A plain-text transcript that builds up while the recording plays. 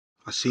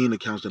I seen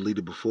accounts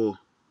deleted before,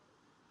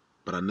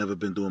 but I never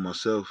been through it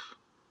myself.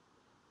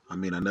 I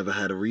mean, I never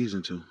had a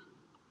reason to.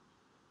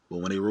 But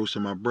when they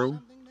roasted my bro,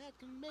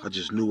 I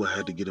just knew I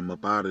had to get him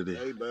up out of there.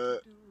 Hey, man.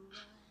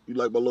 You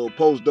like my little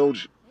post,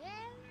 don't you?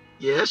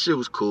 Yeah, that shit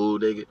was cool,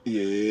 nigga.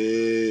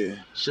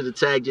 Yeah. Should've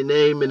tagged your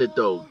name in it,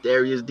 though.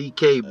 Darius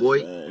DK,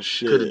 boy. Man,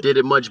 shit. Could've did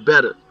it much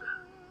better.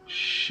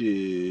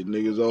 Shit,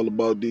 nigga's all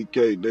about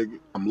DK, nigga.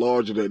 I'm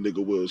larger than that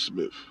nigga Will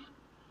Smith.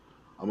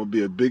 I'm gonna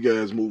be a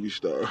big-ass movie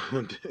star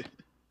one day.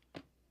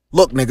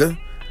 Look, nigga,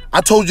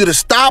 I told you to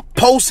stop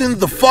posting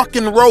the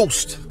fucking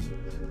roast.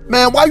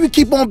 Man, why you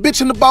keep on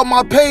bitching about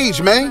my page,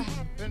 man?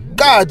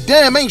 God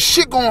damn, ain't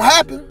shit gonna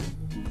happen.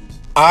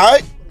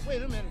 Alright?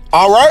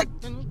 Alright?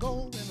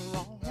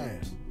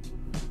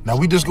 Now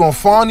we just gonna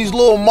find these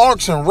little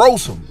marks and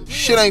roast them.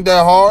 Shit ain't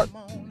that hard.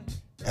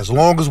 As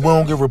long as we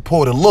don't get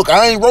reported. Look,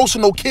 I ain't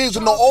roasting no kids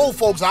and no old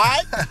folks,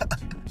 alright?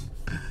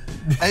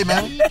 Hey,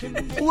 man,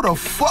 who the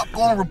fuck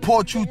gonna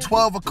report you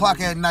 12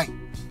 o'clock at night?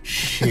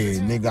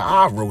 Shit, nigga,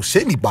 I'll roast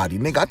anybody,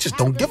 nigga. I just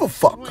don't give a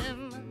fuck.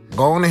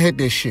 Go on and hit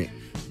this shit.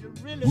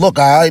 Look,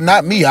 alright,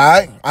 not me,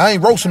 alright? I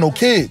ain't roasting no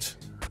kids.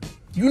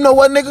 You know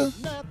what, nigga?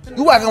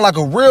 You acting like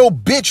a real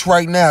bitch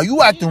right now.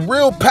 You acting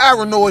real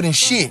paranoid and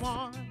shit.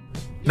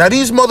 Now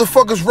these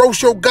motherfuckers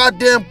roast your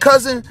goddamn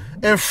cousin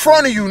in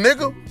front of you,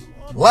 nigga.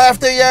 Laugh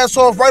their ass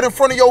off right in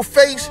front of your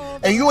face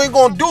and you ain't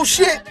gonna do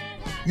shit?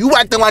 You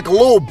acting like a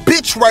little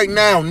bitch right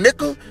now,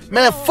 nigga.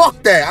 Man,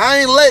 fuck that. I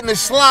ain't letting it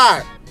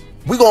slide.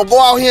 We gonna go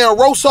out here and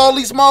roast all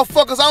these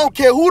motherfuckers. I don't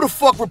care who the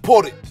fuck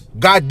reported.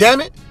 God damn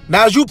it.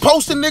 Now is you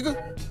posting, nigga?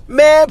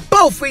 Man,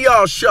 both of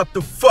y'all shut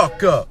the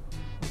fuck up.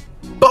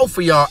 Both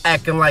of y'all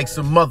acting like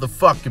some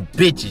motherfucking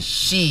bitches.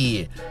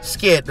 Shit.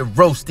 Scared to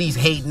roast these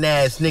hating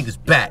ass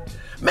niggas back.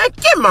 Man,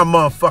 get my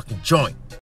motherfucking joint.